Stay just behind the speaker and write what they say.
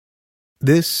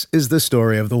This is the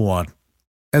story of the one.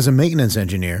 As a maintenance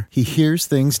engineer, he hears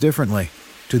things differently.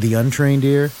 To the untrained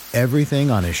ear,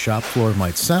 everything on his shop floor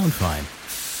might sound fine,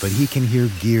 but he can hear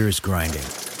gears grinding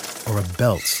or a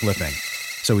belt slipping.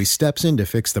 So he steps in to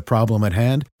fix the problem at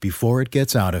hand before it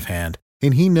gets out of hand.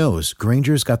 And he knows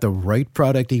Grainger's got the right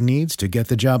product he needs to get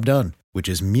the job done, which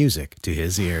is music to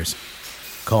his ears.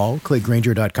 Call, click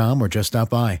Grainger.com, or just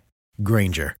stop by.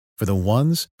 Grainger, for the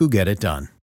ones who get it done.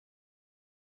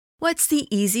 What's the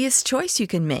easiest choice you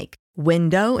can make?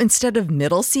 Window instead of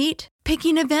middle seat?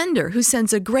 Picking a vendor who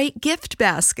sends a great gift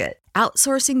basket?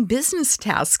 Outsourcing business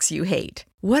tasks you hate?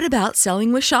 What about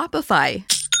selling with Shopify?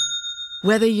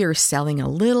 Whether you're selling a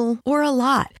little or a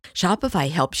lot,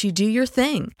 Shopify helps you do your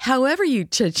thing, however you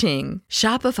cha-ching.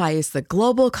 Shopify is the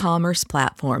global commerce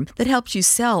platform that helps you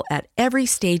sell at every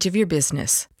stage of your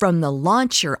business. From the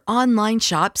launch your online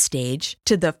shop stage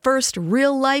to the first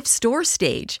real-life store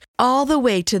stage, all the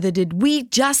way to the did we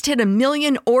just hit a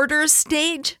million orders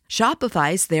stage.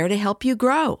 Shopify's there to help you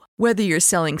grow. Whether you're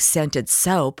selling scented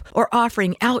soap or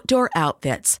offering outdoor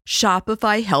outfits,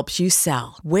 Shopify helps you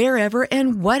sell. Wherever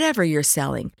and whatever you're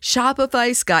selling,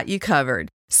 Shopify's got you covered.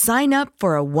 Sign up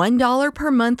for a $1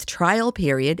 per month trial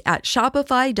period at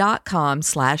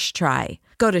shopify.com/try.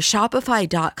 Go to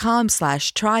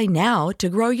shopify.com/try now to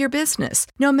grow your business,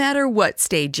 no matter what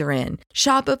stage you're in.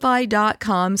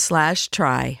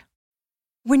 Shopify.com/try.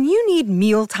 When you need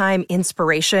mealtime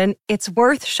inspiration, it's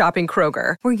worth shopping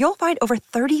Kroger, where you'll find over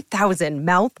 30,000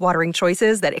 mouth-watering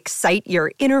choices that excite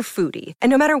your inner foodie. And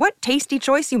no matter what tasty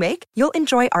choice you make, you'll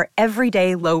enjoy our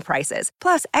everyday low prices,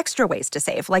 plus extra ways to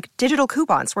save, like digital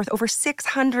coupons worth over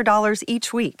 $600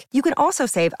 each week. You can also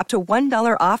save up to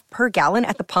 $1 off per gallon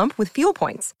at the pump with fuel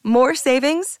points. More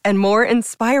savings and more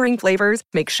inspiring flavors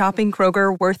make shopping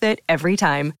Kroger worth it every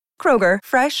time. Kroger,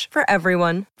 fresh for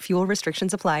everyone. Fuel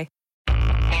restrictions apply.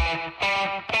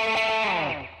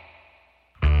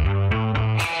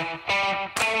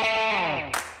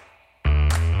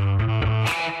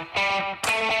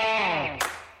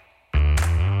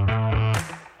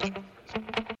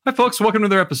 Hi, folks. Welcome to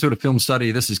another episode of Film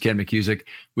Study. This is Ken McCusick.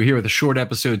 We're here with a short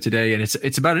episode today, and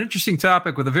it's about an interesting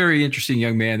topic with a very interesting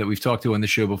young man that we've talked to on the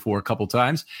show before a couple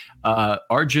times.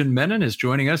 Arjun Menon is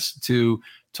joining us to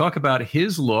talk about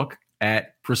his look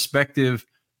at prospective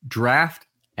draft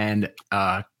and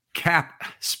cap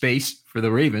space for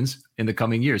the Ravens in the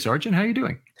coming years. Arjun, how are you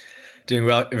doing? Doing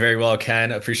well, very well,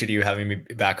 Ken. Appreciate you having me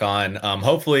back on.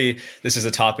 Hopefully, this is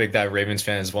a topic that Ravens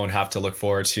fans won't have to look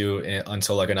forward to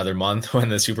until like another month when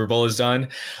the Super Bowl is done.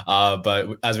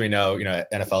 But as we know,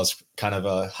 NFL is kind of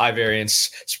a high variance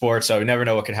sport, so we never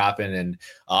know what could happen. And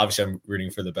obviously, I'm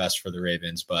rooting for the best for the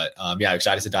Ravens. But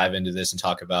excited to dive into this and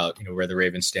talk about where the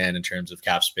Ravens stand in terms of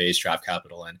cap space, draft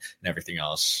capital, and everything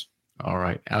else. All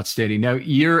right. Outstanding. Now,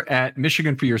 you're at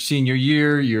Michigan for your senior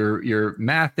year, your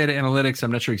math, data analytics.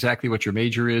 I'm not sure exactly what your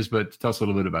major is, but tell us a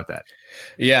little bit about that.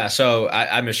 Yeah. So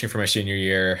I'm Michigan for my senior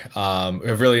year.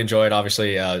 I've really enjoyed,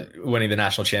 obviously, winning the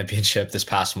national championship this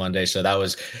past Monday. So that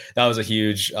was a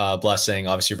huge blessing,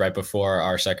 obviously, right before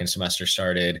our second semester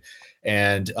started.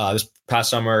 And this past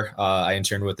summer, I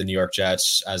interned with the New York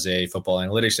Jets as a football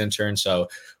analytics intern. So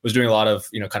was doing a lot of,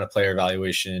 kind of player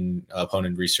evaluation,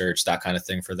 opponent research, that kind of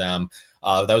thing for them.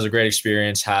 That was a great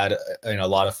experience, had a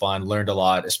lot of fun, learned a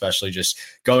lot, especially just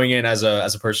going in as a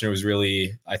person who was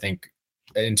really, I think,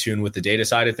 in tune with the data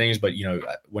side of things. But,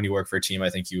 when you work for a team,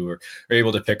 I think you are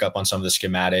able to pick up on some of the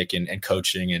schematic and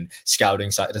coaching and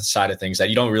scouting side of things that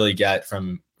you don't really get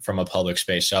from a public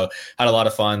space. So had a lot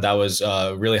of fun. That was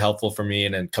really helpful for me.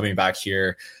 And then coming back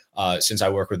here, since I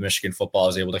work with Michigan football, I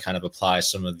was able to kind of apply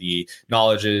some of the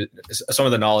knowledge and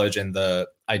the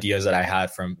ideas that I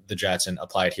had from the Jets and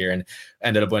apply it here, and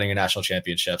ended up winning a national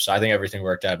championship. So I think everything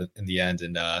worked out in the end,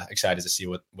 and excited to see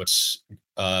what's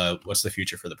the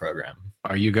future for the program.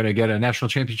 Are you going to get a national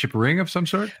championship ring of some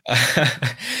sort?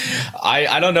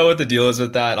 I don't know what the deal is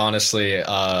with that, honestly.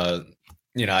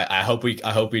 I hope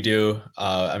we do.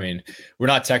 I mean, we're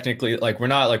not technically I'm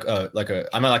not like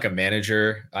a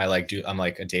manager. I'm like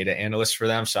a data analyst for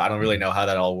them. So I don't really know how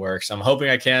that all works. I'm hoping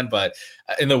I can, but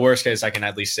in the worst case, I can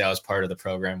at least say I was part of the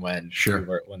program when we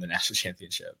won the national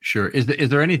championship. Sure. Is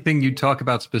there anything you talk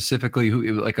about specifically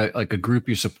who like a group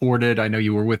you supported? I know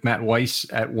you were with Matt Weiss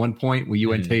at one point. Well,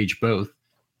 you and Tage both,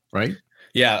 right?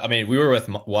 Yeah. I mean, we were with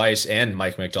Weiss and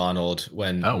Mike McDonald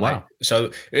when, wow.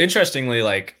 So interestingly,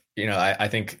 I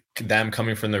think them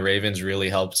coming from the Ravens really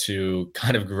helped to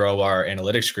kind of grow our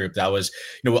analytics group. That was,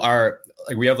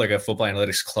 we have like a football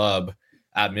analytics club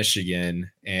at Michigan.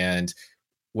 And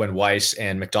when Weiss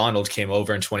and McDonald came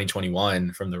over in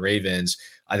 2021 from the Ravens,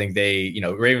 I think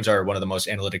Ravens are one of the most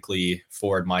analytically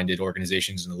forward-minded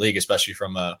organizations in the league, especially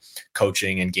from a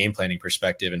coaching and game planning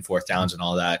perspective and fourth downs and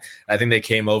all that. I think they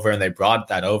came over and they brought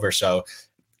that over. So,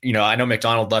 I know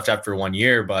Macdonald left after 1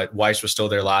 year, but Weiss was still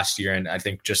there last year. And I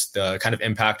think just the kind of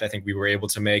impact I think we were able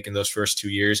to make in those first 2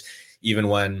 years, even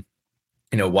when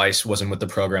Weiss wasn't with the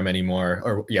program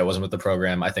anymore, wasn't with the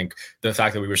program. I think the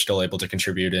fact that we were still able to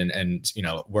contribute and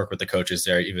work with the coaches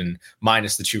there, even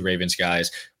minus the 2 Ravens guys,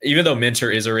 even though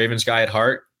Minter is a Ravens guy at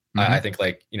heart, I think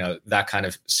that kind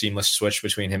of seamless switch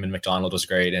between him and Macdonald was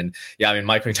great. And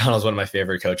Mike Macdonald is one of my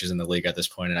favorite coaches in the league at this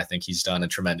point, and I think he's done a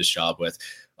tremendous job with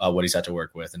what he's had to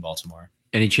work with in Baltimore.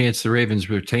 Any chance the Ravens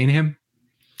retain him?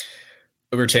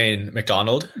 Retain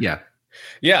Macdonald? Yeah.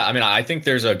 I think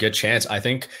there's a good chance. I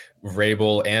think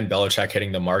Vrabel and Belichick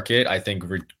hitting the market, I think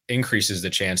increases the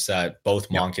chance that both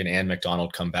Monken and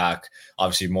Macdonald come back.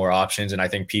 Obviously more options. And I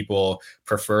think people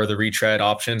prefer the retread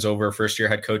options over first-year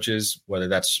head coaches, whether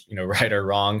that's, right or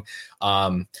wrong.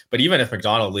 But even if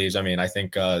Macdonald leaves, I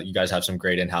think you guys have some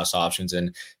great in-house options.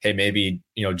 And hey, maybe,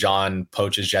 John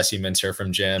poaches Jesse Minter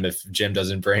from Jim if Jim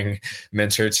doesn't bring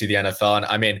Minter to the NFL.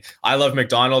 And I love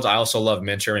Macdonald. I also love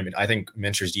Minter. I think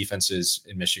Minter's defenses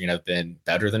in Michigan have been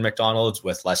better than Macdonald's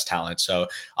with less talent. So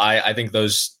I think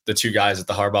the 2 guys that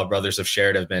the Harbaugh brothers have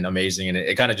shared have been amazing. And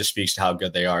it kind of just speaks to how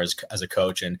good they are as a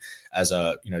coach and as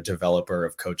a, developer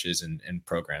of coaches and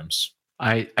programs.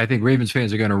 I think Ravens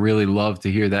fans are going to really love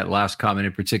to hear that last comment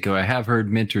in particular. I have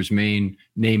heard Minter's main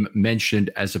name mentioned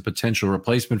as a potential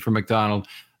replacement for Macdonald.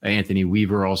 Anthony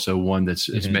Weaver also one that's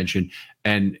mentioned.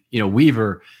 And,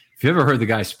 Weaver, if you ever heard the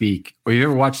guy speak or you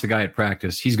ever watched the guy at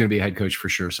practice, he's going to be a head coach for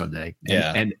sure someday.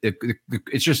 And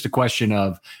it's just a question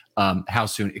of how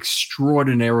soon.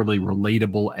 Extraordinarily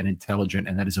relatable and intelligent.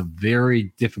 And that is a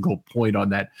very difficult point on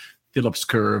that Phillips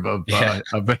curve of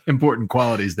important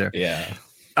qualities there. Yeah.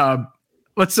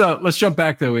 Let's jump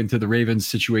back though into the Ravens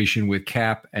situation with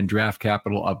cap and draft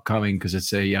capital upcoming, because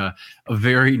it's a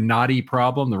very knotty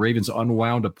problem. The Ravens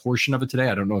unwound a portion of it today.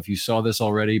 I don't know if you saw this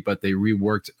already, but they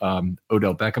reworked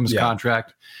Odell Beckham's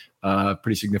contract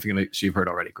pretty significantly. So you've heard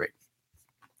already. Great.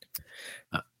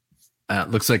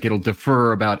 Looks like it'll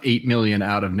defer about $8 million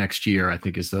out of next year, I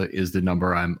think is the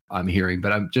number I'm hearing.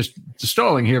 But I'm just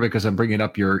stalling here because I'm bringing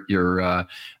up your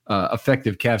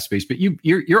effective cap space. But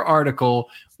your article,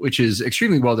 which is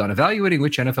extremely well done, evaluating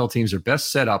which NFL teams are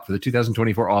best set up for the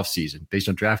 2024 offseason based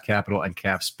on draft capital and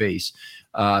cap space.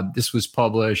 This was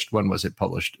published. When was it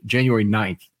published? January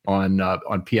 9th on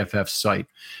PFF's site.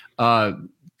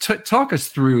 Talk us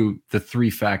through the 3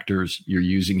 factors you're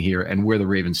using here and where the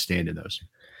Ravens stand in those.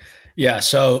 Yeah,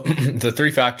 so the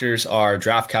 3 factors are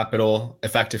draft capital,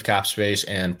 effective cap space,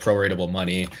 and proratable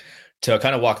money. To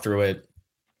kind of walk through it,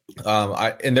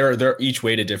 and they're each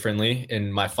weighted differently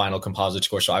in my final composite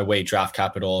score. So I weight draft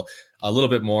capital a little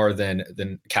bit more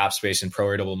than cap space and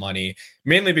proratable money,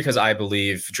 mainly because I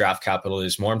believe draft capital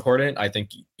is more important. I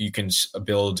think you can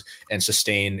build and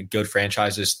sustain good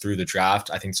franchises through the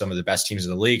draft. I think some of the best teams in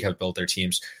the league have built their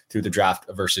teams through the draft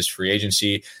versus free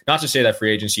agency. Not to say that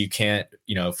free agency you can't,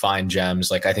 find gems.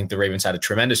 Like I think the Ravens had a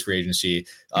tremendous free agency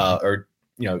or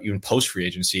even post free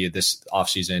agency this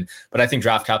offseason. But I think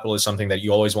draft capital is something that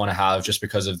you always want to have just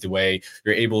because of the way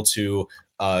you're able to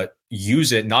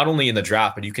use it not only in the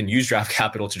draft, but you can use draft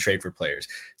capital to trade for players.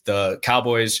 The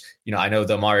Cowboys, I know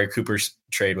the Amari Cooper's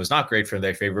trade was not great for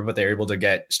their favor, but they're able to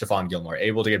get Stephon Gilmore,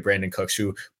 able to get Brandon Cooks,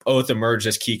 who both emerged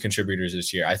as key contributors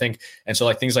this year. I think, and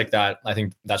so things like that, I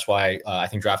think that's why I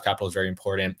think draft capital is very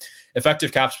important.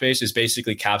 Effective cap space is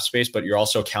basically cap space, but you're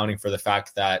also accounting for the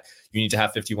fact that you need to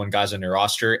have 51 guys on your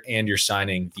roster and you're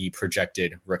signing the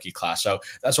projected rookie class. So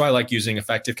that's why I like using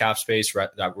effective cap space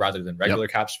rather than regular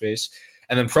cap space.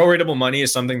 And then proratable money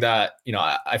is something that,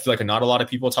 I feel like not a lot of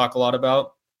people talk a lot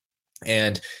about.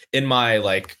 And in my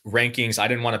rankings, I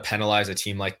didn't want to penalize a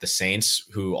team like the Saints,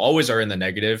 who always are in the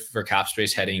negative for cap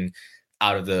space heading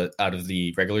out of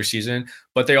the regular season,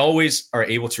 but they always are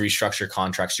able to restructure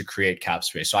contracts to create cap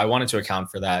space. So I wanted to account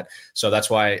for that. So that's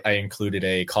why I included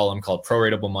a column called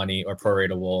proratable money or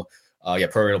proratable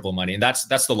money. And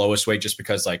that's the lowest weight, just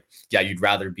because you'd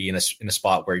rather be in a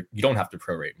spot where you don't have to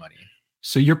prorate money.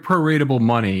 So your proratable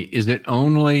money, is it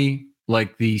only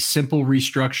the simple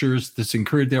restructures that's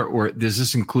incurred there, or does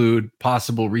this include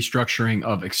possible restructuring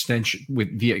of extension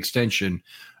via extension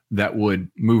that would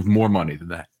move more money than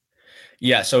that?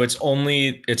 Yeah, so it's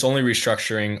only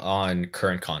restructuring on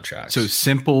current contracts. So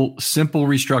simple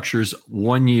restructures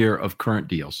 1 year of current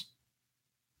deals.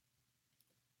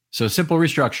 So simple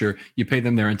restructure, you pay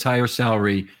them their entire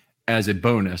salary as a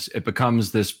bonus. It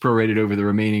becomes this prorated over the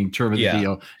remaining term of the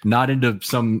deal, not into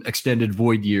some extended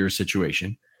void year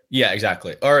situation. Yeah,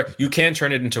 exactly. Or you can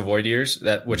turn it into void years,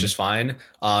 which is fine.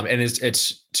 And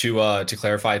it's to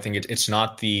clarify, I think it's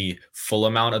not the full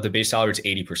amount of the base salary, it's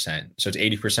 80%. So it's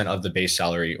 80% of the base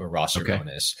salary or roster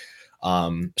bonus.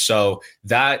 So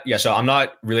I'm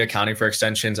not really accounting for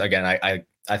extensions. Again,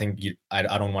 I think I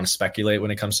don't want to speculate when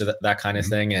it comes to that kind of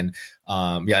thing. And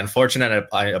unfortunate,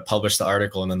 I published the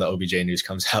article and then the OBJ news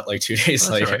comes out like 2 days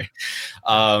later.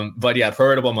 Right. But yeah,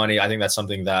 prorratable money, I think that's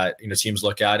something that, teams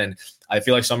look at. And I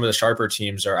feel like some of the sharper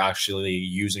teams are actually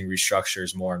using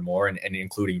restructures more and more and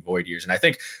including void years. And I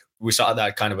think we saw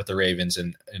that kind of with the Ravens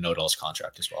and Odell's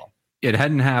contract as well. It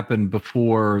hadn't happened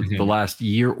before the last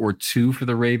year or two for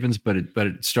the Ravens, but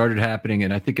it started happening,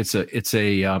 and I think it's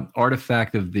a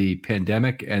artifact of the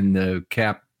pandemic and the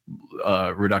cap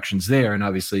reductions there, and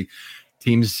obviously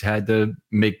teams had to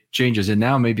make changes, and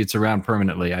now maybe it's around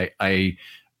permanently.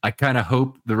 I kind of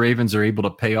hope the Ravens are able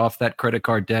to pay off that credit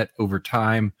card debt over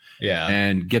time,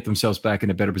 and get themselves back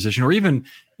in a better position, or even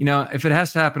if it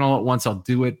has to happen all at once, I'll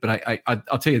do it. But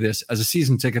I'll tell you this: as a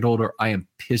season ticket holder, I am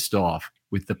pissed off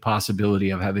with the possibility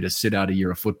of having to sit out a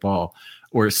year of football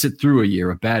or sit through a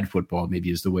year of bad football, maybe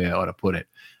is the way I ought to put it.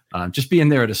 Just being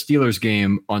there at a Steelers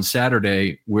game on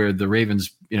Saturday where the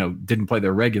Ravens, didn't play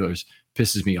their regulars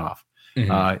pisses me off.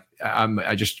 I'm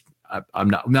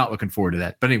not looking forward to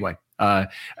that. But anyway,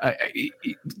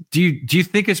 do you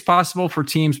think it's possible for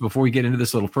teams, before we get into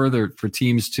this a little further, for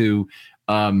teams to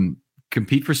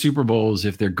compete for Super Bowls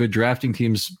if they're good drafting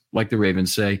teams like the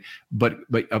Ravens say, but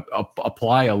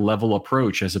apply a level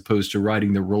approach as opposed to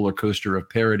riding the roller coaster of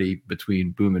parity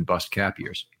between boom and bust cap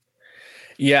years?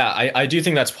 Yeah, I do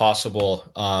think that's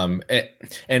possible.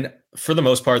 And for the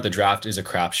most part, the draft is a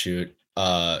crapshoot.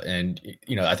 And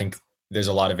I think there's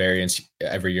a lot of variance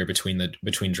every year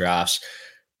between drafts.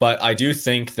 But I do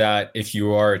think that if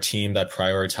you are a team that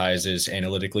prioritizes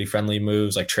analytically friendly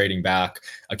moves, like trading back,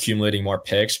 accumulating more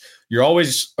picks, you're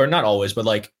always, or not always, but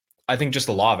like, I think just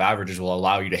the law of averages will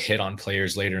allow you to hit on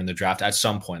players later in the draft at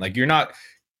some point. Like you're not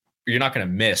going to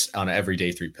miss on an every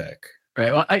day 3 pick.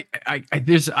 Right. Well,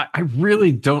 I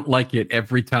really don't like it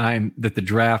every time that the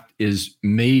draft is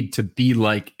made to be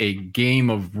like a game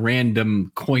of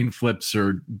random coin flips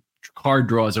or card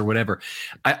draws or whatever.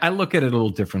 I look at it a little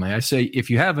differently. I say, if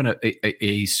you have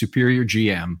a superior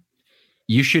GM,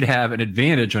 you should have an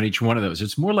advantage on each one of those.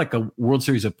 It's more like a World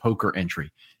Series of Poker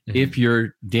entry. If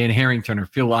you're Dan Harrington or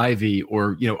Phil Ivey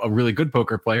or a really good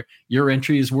poker player, your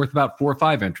entry is worth about 4 or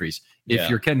 5 entries. If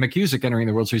you're Ken McCusick entering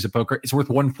the World Series of Poker, it's worth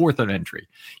 1/4 of an entry.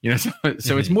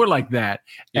 So it's more like that.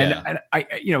 And I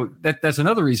that's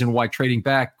another reason why trading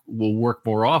back will work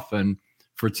more often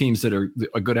for teams that are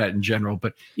good at it in general.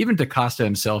 But even DaCosta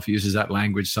himself uses that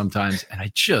language sometimes, and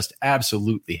I just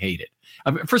absolutely hate it.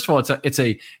 First of all, to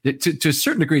a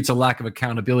certain degree, it's a lack of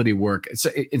accountability work.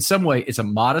 In some way, it's a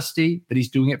modesty that he's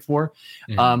doing it for.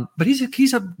 But he's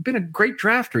been a great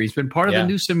drafter. He's been part of the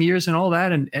Newsome years and all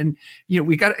that. And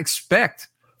we got to expect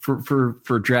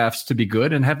for drafts to be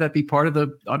good and have that be part of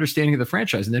the understanding of the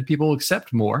franchise. And then people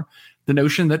accept more the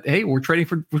notion that, hey, we're trading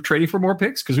for more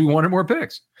picks because we wanted more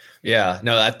picks. Yeah,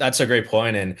 no, that's a great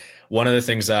point. And one of the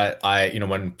things that I,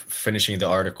 when finishing the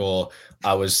article,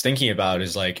 I was thinking about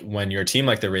is like when you're a team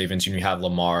like the Ravens and you have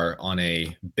Lamar on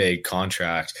a big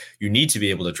contract, you need to be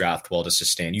able to draft well to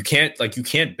sustain. You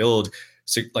can't build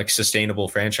like sustainable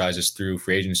franchises through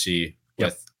free agency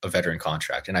with a veteran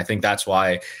contract. And I think that's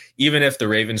why even if the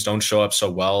Ravens don't show up so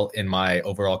well in my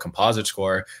overall composite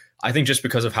score, I think just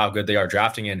because of how good they are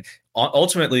drafting, and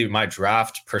ultimately my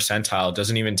draft percentile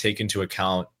doesn't even take into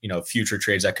account, future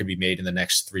trades that could be made in the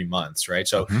next 3 months. Right.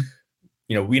 So,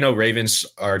 we know Ravens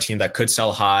are a team that could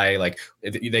sell high. Like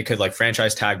they could like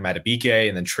franchise tag Madubuike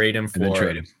and then trade him for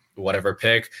whatever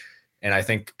pick. And I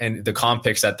think, and the comp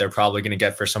picks that they're probably going to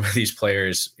get for some of these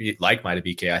players like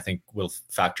Madubuike, I think will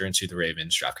factor into the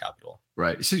Ravens draft capital.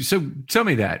 Right. So tell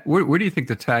me that. Where do you think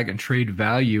the tag and trade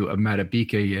value of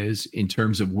Madubuike is in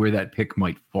terms of where that pick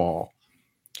might fall?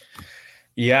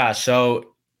 Yeah.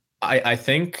 So I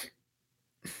think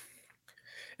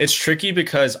it's tricky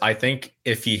because I think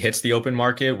if he hits the open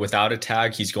market without a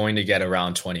tag, he's going to get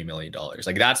around $20 million.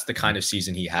 Like that's the kind of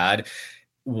season he had.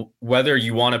 Whether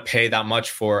you want to pay that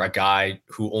much for a guy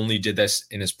who only did this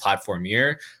in his platform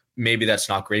year, maybe that's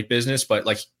not great business, but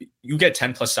like you get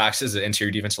 10 plus sacks as an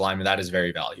interior defensive lineman, that is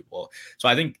very valuable. So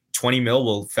I think 20 mil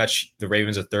will fetch the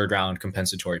Ravens a 3rd round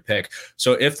compensatory pick.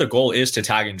 So if the goal is to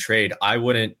tag and trade, I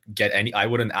wouldn't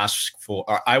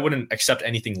accept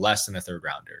anything less than a 3rd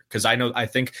rounder. Cause I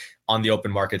think on the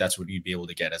open market, that's what you'd be able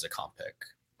to get as a comp pick.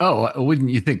 Oh,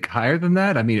 wouldn't you think higher than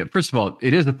that? I mean, first of all,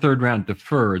 it is a 3rd round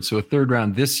deferred. So a 3rd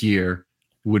round this year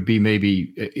would be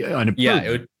maybe an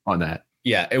improvement on that.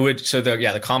 Yeah, it would. So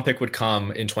the comp pick would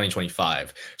come in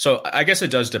 2025. So I guess it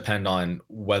does depend on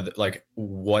whether like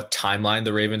what timeline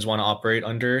the Ravens want to operate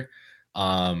under.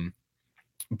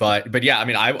 But yeah, I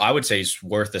mean, I would say it's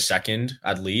worth a second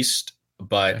at least.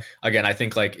 But again, I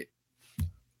think like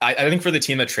I think for the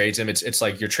team that trades him, it's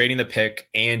like you're trading the pick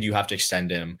and you have to extend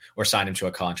him or sign him to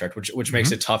a contract, which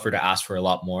makes it tougher to ask for a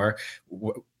lot more.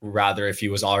 Rather, if he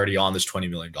was already on this $20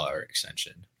 million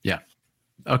extension. Yeah.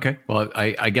 Okay. Well,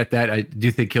 I get that. I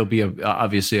do think he'll be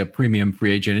obviously a premium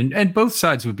free agent, and both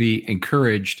sides would be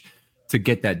encouraged to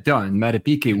get that done.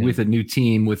 Madubuike with a new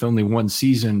team with only one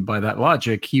season, by that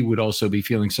logic, he would also be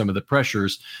feeling some of the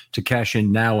pressures to cash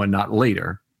in now and not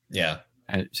later. Yeah.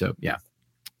 And so, yeah.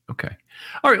 Okay.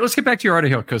 All right. Let's get back to your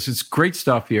article because it's great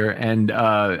stuff here. And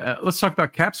let's talk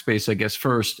about cap space, I guess,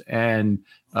 first, and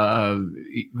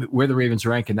where the Ravens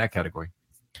rank in that category.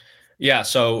 Yeah,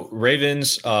 so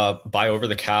Ravens buy over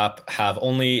the cap have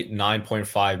only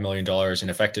 $9.5 million in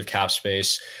effective cap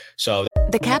space. So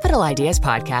the Capital Ideas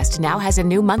podcast now has a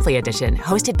new monthly edition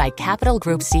hosted by Capital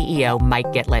Group CEO Mike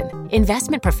Gitlin.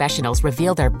 Investment professionals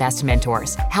reveal their best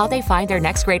mentors, how they find their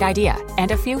next great idea, and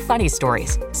a few funny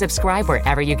stories. Subscribe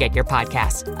wherever you get your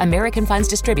podcasts. American Funds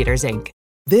Distributors, Inc.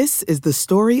 This is the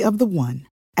story of the one.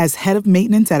 As head of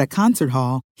maintenance at a concert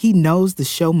hall, he knows the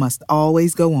show must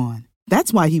always go on.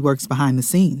 That's why he works behind the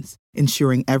scenes,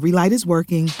 ensuring every light is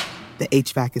working, the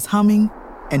HVAC is humming,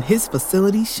 and his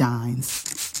facility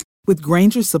shines. With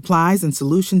Grainger's supplies and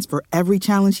solutions for every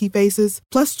challenge he faces,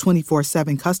 plus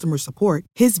 24/7 customer support,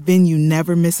 his venue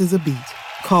never misses a beat.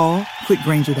 Call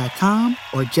quickgrainger.com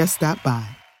or just stop by.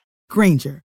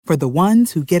 Grainger, for the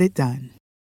ones who get it done.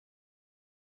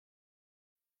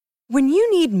 When you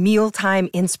need mealtime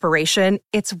inspiration,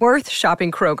 it's worth shopping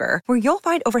Kroger, where you'll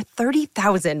find over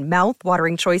 30,000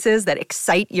 mouth-watering choices that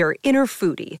excite your inner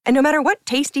foodie. And no matter what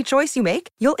tasty choice you make,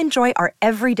 you'll enjoy our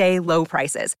everyday low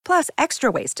prices, plus extra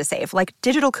ways to save, like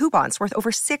digital coupons worth over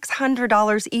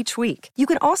 $600 each week. You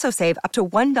can also save up to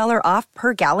 $1 off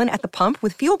per gallon at the pump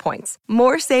with fuel points.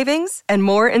 More savings and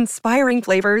more inspiring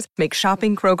flavors make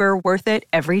shopping Kroger worth it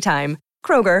every time.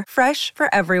 Kroger, fresh for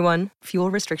everyone.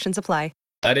 Fuel restrictions apply.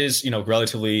 that is,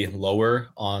 relatively lower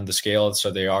on the scale.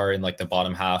 So they are in like the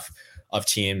bottom half of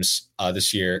teams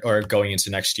this year or going into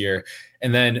next year.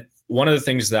 And then one of the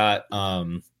things that,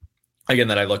 again,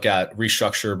 that I look at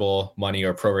restructurable money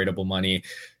or proratable money,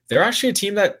 they're actually a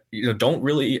team that, doesn't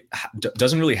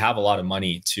really have a lot of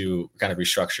money to kind of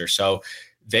restructure. So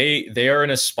they are in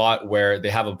a spot where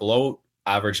they have a below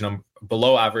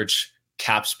average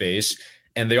cap space.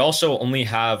 And they also only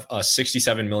have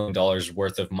 $67 million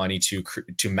worth of money to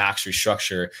max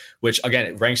restructure, which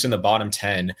again, ranks in the bottom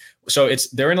 10. So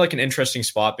they're in like an interesting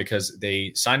spot because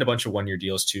they signed a bunch of one-year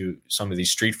deals to some of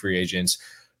these street free agents,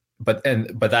 but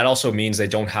that also means they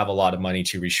don't have a lot of money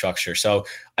to restructure. So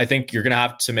I think you're going to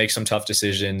have to make some tough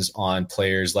decisions on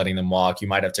players, letting them walk. You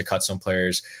might have to cut some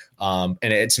players. And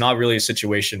it's not really a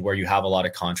situation where you have a lot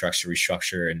of contracts to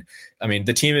restructure. And I mean,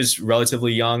 the team is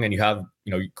relatively young and you have,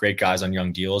 great guys on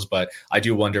young deals, but I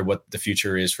do wonder what the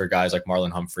future is for guys like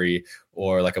Marlon Humphrey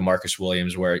or like a Marcus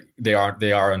Williams, where they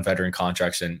are on veteran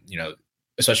contracts. And,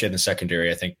 especially in the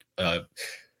secondary, I think,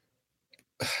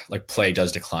 like play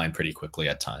does decline pretty quickly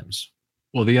at times.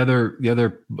 Well, the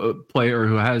other player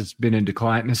who has been in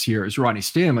decline this year is Ronnie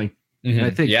Stanley. Mm-hmm. And I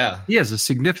think he has a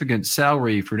significant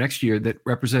salary for next year that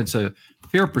represents a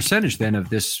fair percentage then of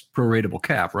this proratable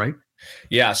cap, right?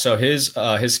 Yeah. So his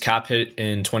cap hit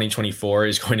in 2024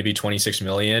 is going to be $26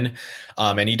 million.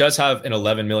 And he does have an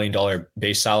 $11 million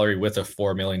base salary with a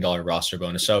 $4 million roster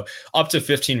bonus. So up to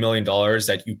 $15 million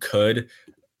that you could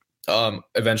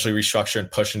eventually restructure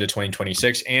and push into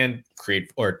 2026 and push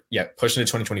into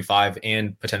 2025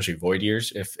 and potentially void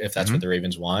years if that's what the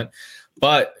Ravens want.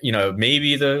 But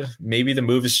maybe the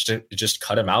move is to just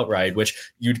cut him outright,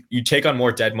 which you take on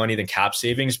more dead money than cap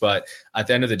savings. But at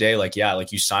the end of the day, like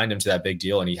you signed him to that big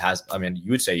deal, and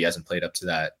you would say he hasn't played up to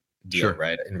that deal,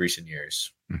 right, in recent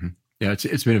years. Mm-hmm. Yeah,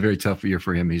 it's been a very tough year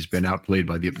for him. He's been outplayed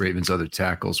by the Ravens' other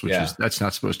tackles, which that's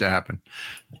not supposed to happen.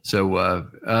 So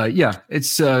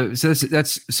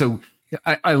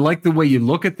I like the way you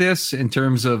look at this in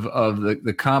terms of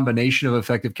the combination of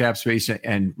effective cap space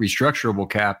and restructurable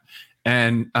cap.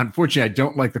 And unfortunately, I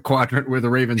don't like the quadrant where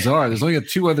the Ravens are. There's only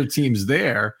two other teams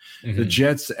there, the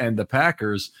Jets and the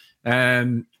Packers.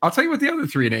 And I'll tell you what the other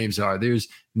three names are. There's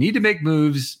need to make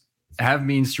moves, have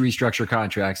means to restructure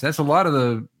contracts. That's a lot of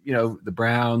the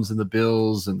Browns and the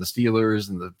Bills and the Steelers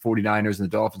and the 49ers and the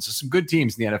Dolphins. So some good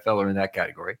teams in the NFL are in that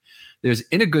category. There's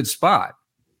in a good spot,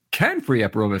 can free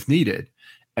up room if needed.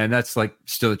 And that's like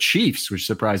still the Chiefs, which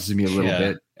surprises me a little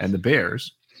bit, and the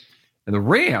Bears. And the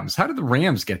Rams, how did the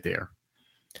Rams get there?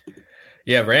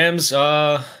 Yeah, Rams.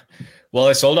 Well,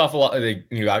 they sold off a lot. They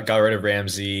got rid of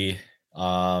Ramsey.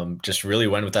 Just really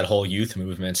went with that whole youth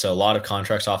movement. So a lot of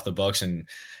contracts off the books, and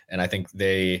I think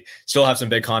they still have some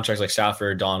big contracts like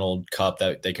Stafford, Donald, Cup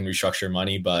that they can restructure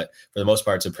money. But for the most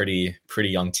part, it's a pretty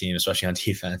young team, especially on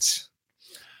defense.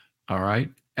 All right.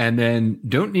 And then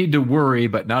don't need to worry,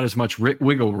 but not as much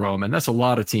wiggle room. And that's a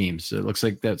lot of teams. It looks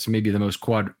like that's maybe the most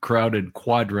crowded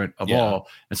quadrant of all.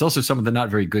 It's also some of the not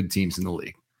very good teams in the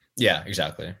league. Yeah,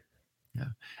 exactly. Yeah.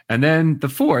 And then the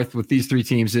fourth with these three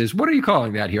teams is, what are you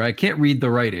calling that here? I can't read the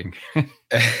writing.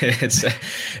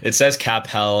 It says cap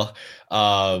hell.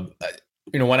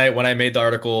 When I made the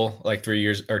article like 2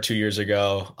 years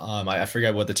ago, I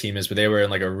forget what the team is, but they were in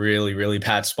like a really, really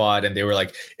bad spot, and they were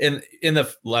like in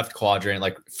the left quadrant,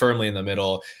 like firmly in the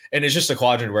middle. And it's just a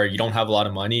quadrant where you don't have a lot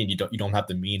of money and you don't have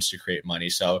the means to create money.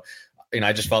 So,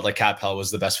 I just felt like cap hell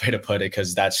was the best way to put it,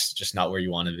 because that's just not where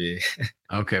you want to be.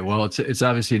 Okay, well, it's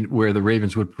obviously where the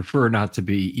Ravens would prefer not to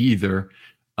be either.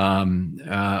 They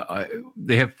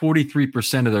have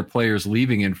 43% of their players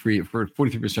leaving in free, for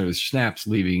 43% of the snaps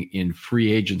leaving in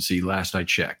free agency last I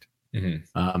checked,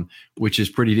 which is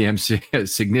pretty damn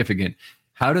significant.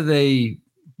 How do they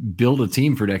build a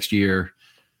team for next year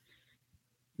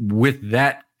with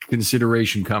that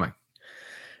consideration coming?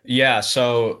 Yeah,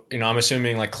 so I'm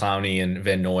assuming like Clowney and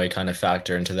Van Noy kind of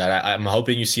factor into that. I'm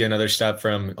hoping you see another step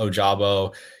from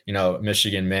Ojabo,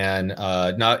 Michigan man.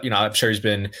 I'm sure he's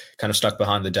been kind of stuck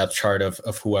behind the depth chart of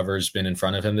whoever's been in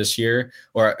front of him this year.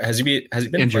 Or has he been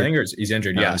injured. Playing, or he's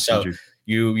injured? No, yeah, he's injured.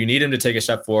 You need him to take a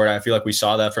step forward. I feel like we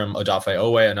saw that from Odafe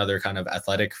Owe, another kind of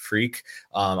athletic freak.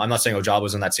 I'm not saying Ojabo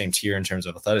was in that same tier in terms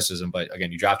of athleticism, but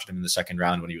again, you drafted him in the second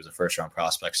round when he was a first round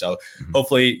prospect. So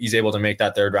hopefully he's able to make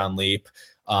that third round leap.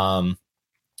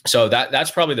 So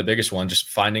that's probably the biggest one, just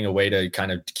finding a way to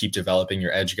kind of keep developing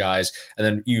your edge guys. And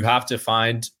then you have to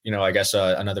find, I guess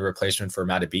another replacement for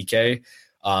Madubuike.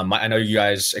 I know you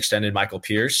guys extended Michael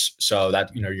Pierce, so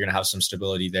that, you're going to have some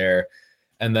stability there.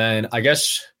 And then I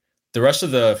guess the rest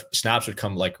of the snaps would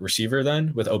come like receiver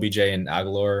then with OBJ and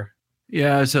Aguilar.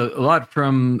 Yeah, so a lot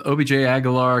from OBJ,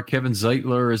 Aguilar. Kevin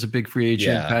Zeitler is a big free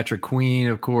agent. Yeah. Patrick Queen,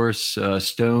 of course.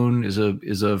 Stone is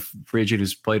a free agent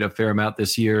who's played a fair amount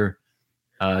this year.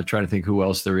 Trying to think who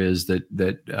else there is that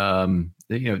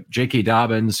J.K.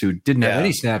 Dobbins, who didn't have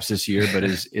any snaps this year, but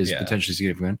is potentially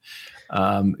significant.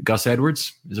 Gus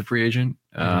Edwards is a free agent.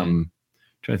 Trying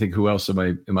to think who else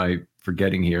am I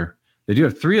forgetting here. They do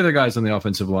have three other guys on the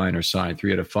offensive line are signed,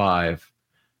 3 out of 5.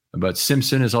 But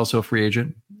Simpson is also a free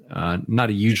agent. Not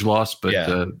a huge loss, but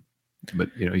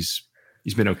he's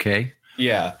been okay.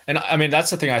 Yeah. And I mean, that's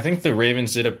the thing. I think the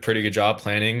Ravens did a pretty good job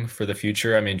planning for the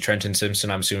future. I mean, Trenton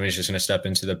Simpson, I'm assuming, is just going to step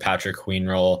into the Patrick Queen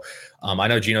role. I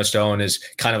know Geno Stone is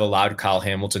kind of allowed Kyle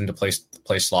Hamilton to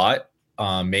play slot.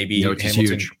 Maybe Hamilton.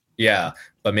 Huge. Yeah.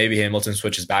 But maybe Hamilton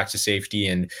switches back to safety.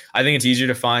 And I think it's easier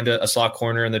to find a slot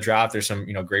corner in the draft. There's some,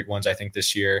 great ones, I think,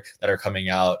 this year that are coming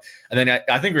out. And then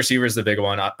I think receiver is the big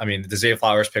one. I mean, the Zay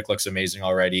Flowers pick looks amazing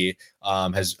already,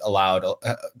 has allowed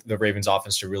the Ravens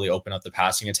offense to really open up the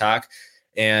passing attack.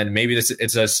 And maybe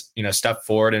it's a step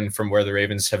forward and from where the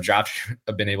Ravens have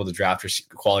been able to draft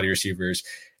quality receivers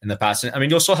in the past. I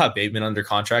mean, you'll still have Bateman under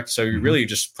contract, so you're really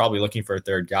just probably looking for a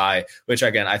third guy, which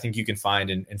again I think you can find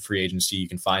in free agency, you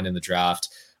can find in the draft.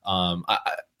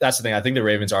 That's the thing. I think the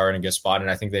Ravens are in a good spot,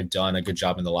 and I think they've done a good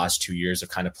job in the last 2 years of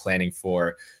kind of planning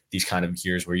for these kind of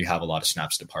years where you have a lot of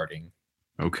snaps departing.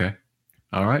 Okay.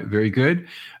 All right. Very good.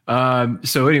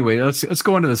 So anyway, let's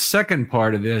go on to the second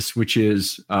part of this, which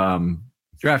is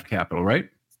draft capital, right?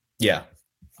 Yeah.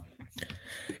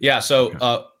 Yeah.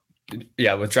 So,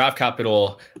 with draft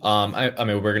capital, I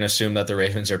mean, we're going to assume that the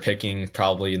Ravens are picking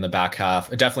probably in the back half,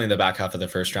 definitely in the back half of the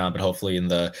first round, but hopefully in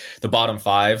the bottom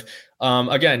 5.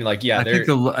 Again,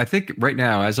 I think right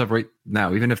now, as of right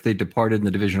now, even if they departed in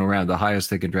the divisional round, the highest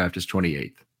they can draft is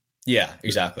 28th. Yeah,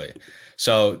 exactly.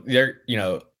 So they're,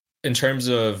 in terms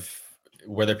of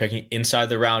where they're picking inside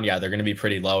the round, they're going to be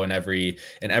pretty low in every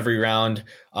round.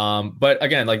 But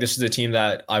again, this is a team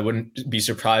that I wouldn't be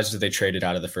surprised if they traded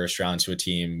out of the first round to a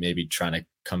team maybe trying to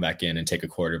come back in and take a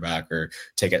quarterback or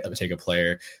take a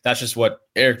player. That's just what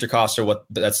Eric DeCosta,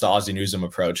 that's the Ozzie Newsome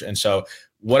approach. And so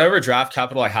whatever draft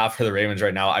capital I have for the Ravens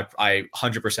right now, I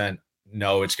 100%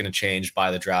 know it's going to change by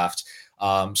the draft.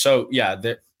 I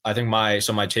think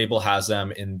my table has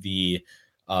them in the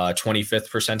 25th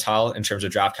percentile in terms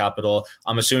of draft capital.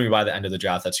 I'm assuming by the end of the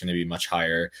draft, that's going to be much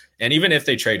higher. And even if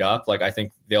they trade up, I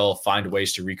think they'll find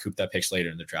ways to recoup that picks later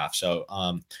in the draft. So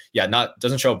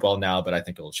doesn't show up well now, but I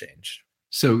think it'll change.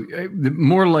 So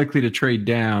more likely to trade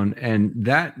down, and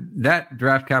that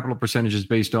draft capital percentage is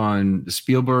based on the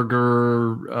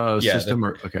Spielberger system,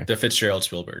 the Fitzgerald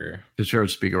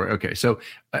Spielberger. Okay, so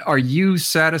are you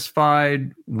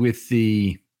satisfied with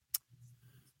the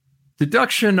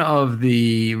deduction of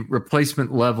the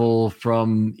replacement level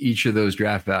from each of those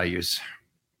draft values?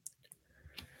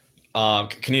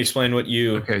 Can you explain what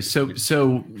you? Okay,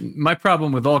 so my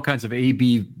problem with all kinds of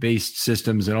A/B based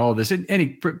systems and all this,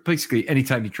 basically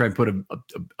anytime you try and put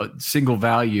a single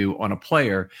value on a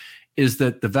player, is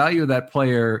that the value of that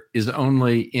player is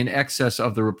only in excess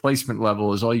of the replacement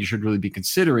level is all you should really be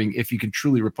considering if you can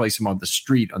truly replace him on the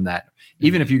street on that.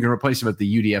 Even if you can replace him at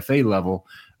the UDFA level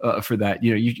for that,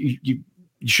 you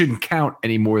shouldn't count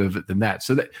any more of it than that.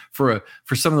 So that for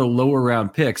some of the lower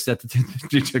round picks, that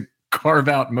to carve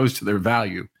out most of their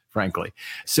value, frankly.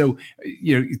 So,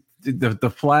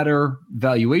 the flatter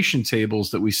valuation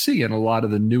tables that we see in a lot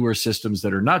of the newer systems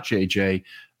that are not JJ,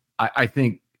 I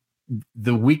think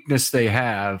the weakness they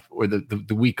have, or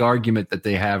the weak argument that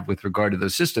they have with regard to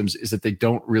those systems, is that they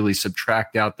don't really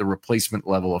subtract out the replacement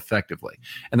level effectively.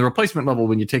 And the replacement level,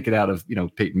 when you take it out of,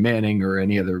 Peyton Manning or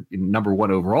any other number one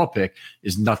overall pick,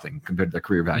 is nothing compared to their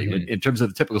career value. In terms of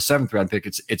the typical 7th round pick,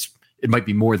 it might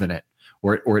be more than it.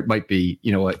 Or it might be,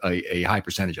 a high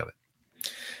percentage of it.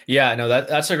 Yeah, no,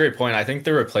 that's a great point. I think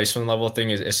the replacement level thing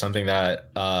is something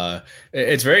that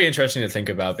it's very interesting to think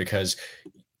about, because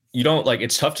you don't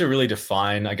it's tough to really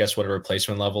define, I guess, what a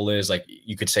replacement level is. Like,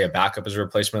 you could say a backup is a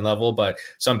replacement level, but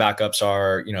some backups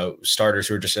are, starters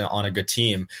who are just on a good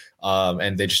team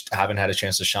and they just haven't had a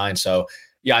chance to shine. So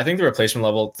yeah, I think the replacement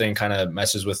level thing kind of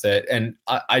messes with it. And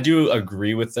I do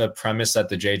agree with the premise that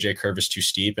the JJ curve is too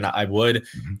steep. And I would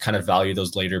kind of value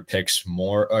those later picks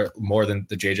more than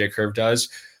the JJ curve does.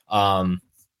 And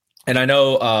I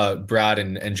know Brad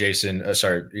and Jason,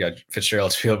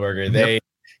 Fitzgerald Spielberger, they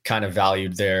kind of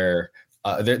valued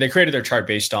they created their chart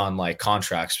based on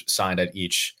contracts signed at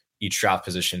each draft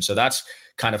position. So that's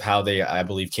kind of how they, I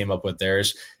believe, came up with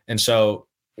theirs. And so,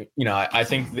 I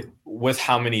think with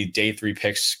how many day 3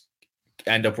 picks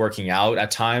end up working out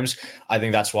at times, I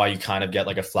think that's why you kind of get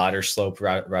a flatter slope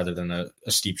rather than a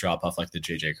steep drop off like the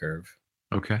JJ curve.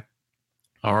 Okay.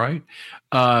 All right.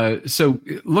 So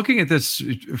looking at this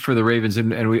for the Ravens,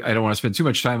 and I don't want to spend too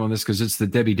much time on this because it's the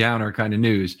Debbie Downer kind of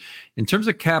news. In terms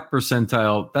of cap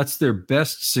percentile, that's their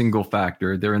best single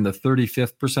factor. They're in the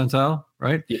 35th percentile,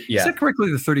 right? Yeah. Is that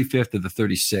correctly the 35th or the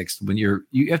 36th? When you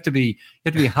have to be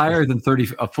higher than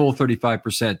a full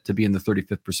 35% to be in the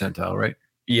 35th percentile, right?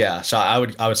 Yeah. So I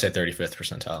would say 35th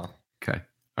percentile. Okay.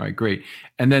 All right, great.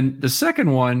 And then the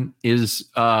second one is,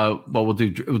 we'll do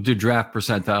draft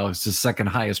percentile. It's the second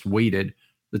highest weighted,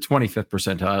 the 25th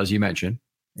percentile, as you mentioned.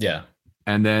 Yeah.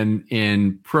 And then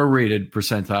in prorated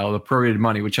percentile, the prorated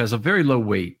money, which has a very low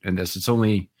weight in this. It's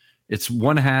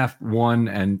 1/2, 1,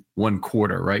 and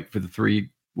 1/4, right? For the 3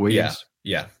 weights.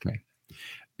 Yeah. Okay.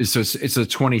 So it's a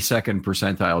 22nd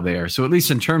percentile there. So at least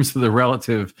in terms of the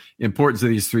relative importance of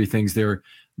these 3 things, their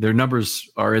numbers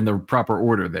are in the proper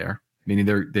order there. Meaning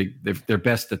they're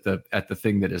best at the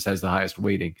thing that has the highest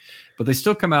weighting, but they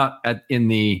still come out in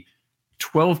the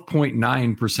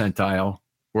 12.9 percentile,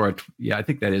 I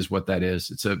think that is what that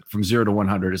is. It's from 0 to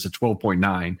 100. It's a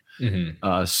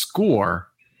 12.9 score,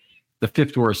 the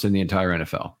 5th worst in the entire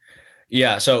NFL.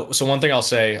 Yeah. So one thing I'll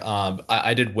say,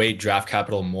 I did weight draft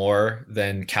capital more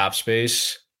than cap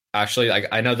space. Actually,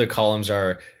 I know the columns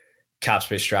are cap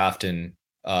space draft and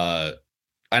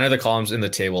I know the columns in the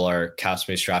table are cap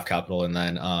space draft capital and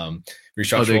then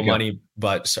restructurable money,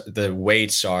 but the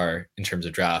weights are in terms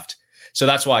of draft. So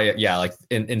that's why,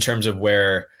 in terms of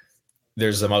where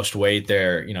there's the most weight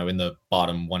there, in the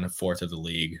bottom 1/4 of the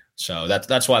league. So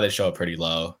that's why they show it pretty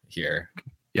low here.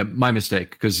 Yeah, my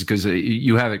mistake, because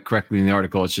you have it correctly in the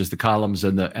article. It's just the columns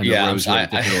and the rows.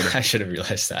 I should have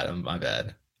realized that. My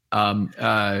bad.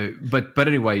 But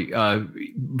anyway,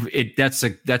 that's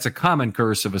a common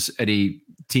curse of any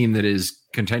team that is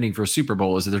contending for a Super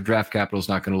Bowl, is that their draft capital is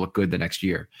not going to look good the next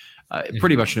year,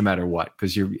 pretty much no matter what,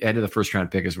 because your end of the first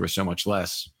round pick is worth so much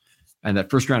less, and that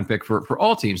first round pick for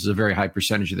all teams is a very high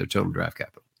percentage of their total draft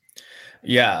capital.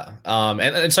 Yeah, and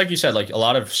it's like you said, a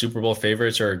lot of Super Bowl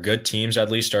favorites or good teams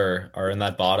at least are in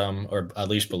that bottom or at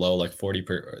least below the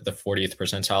 40th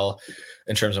percentile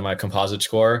in terms of my composite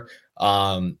score.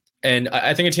 And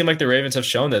I think a team like the Ravens have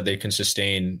shown that they can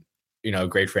sustain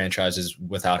great franchises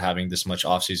without having this much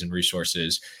offseason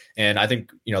resources. And I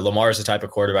think, Lamar is the type of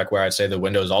quarterback where I'd say the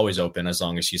window is always open as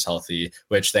long as he's healthy,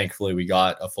 which thankfully we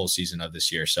got a full season of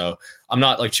this year. So I'm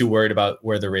not too worried about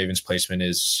where the Ravens placement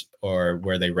is or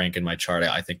where they rank in my chart.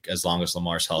 I think as long as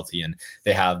Lamar's healthy and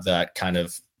they have that kind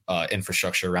of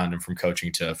infrastructure around him from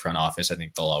coaching to front office, I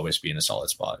think they'll always be in a solid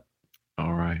spot.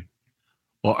 All right.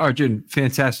 Well, Arjun,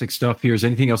 fantastic stuff here. Is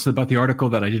anything else about the article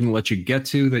that I didn't let you get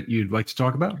to that you'd like to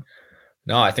talk about?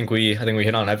 No, I think we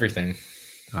hit on everything.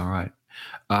 All right.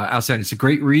 Outstanding. It's a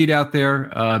great read out there.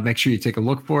 Make sure you take a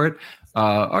look for it.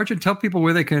 Arjun, tell people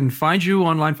where they can find you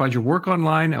online, find your work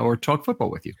online, or talk football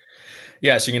with you.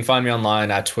 Yeah, so you can find me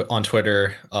online on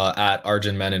Twitter at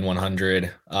Arjun Menon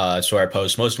 100. It's where I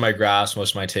post most of my graphs,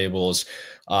 most of my tables,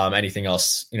 anything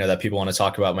else that people want to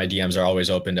talk about. My DMs are always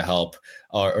open to help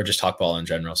or just talk ball in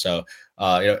general. So,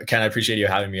 Ken, I appreciate you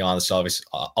having me on. This is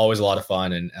always a lot of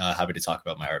fun, and happy to talk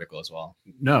about my article as well.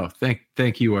 No,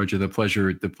 thank you, Arjun. The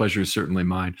pleasure is certainly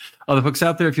mine. Other folks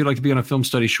out there, if you'd like to be on a Film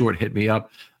Study Short, hit me up.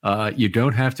 You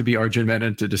don't have to be Arjun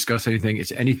Menon to discuss anything.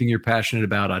 It's anything you're passionate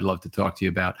about. I'd love to talk to you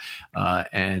about,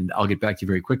 and I'll get back to you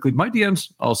very quickly. My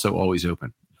DM's also always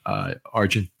open.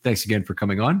 Arjun, thanks again for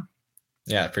coming on.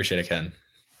 Yeah, appreciate it, Ken.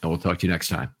 And we'll talk to you next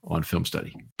time on Film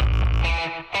Study.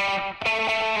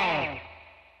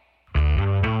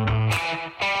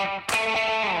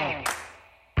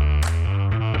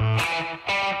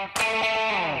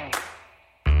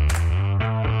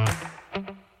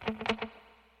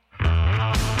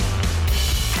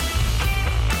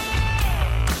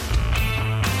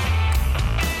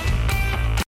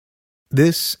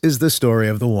 This is the story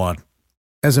of the one.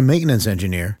 As a maintenance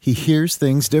engineer, he hears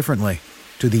things differently.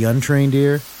 To the untrained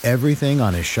ear, everything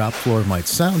on his shop floor might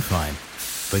sound fine,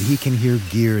 but he can hear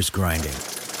gears grinding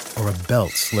or a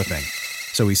belt slipping.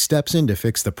 So he steps in to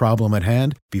fix the problem at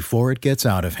hand before it gets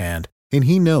out of hand. And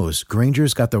he knows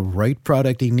Grainger's got the right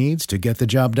product he needs to get the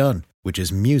job done, which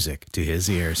is music to his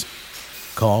ears.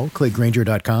 Call, click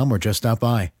Grainger.com, or just stop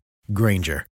by.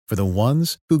 Grainger, for the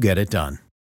ones who get it done.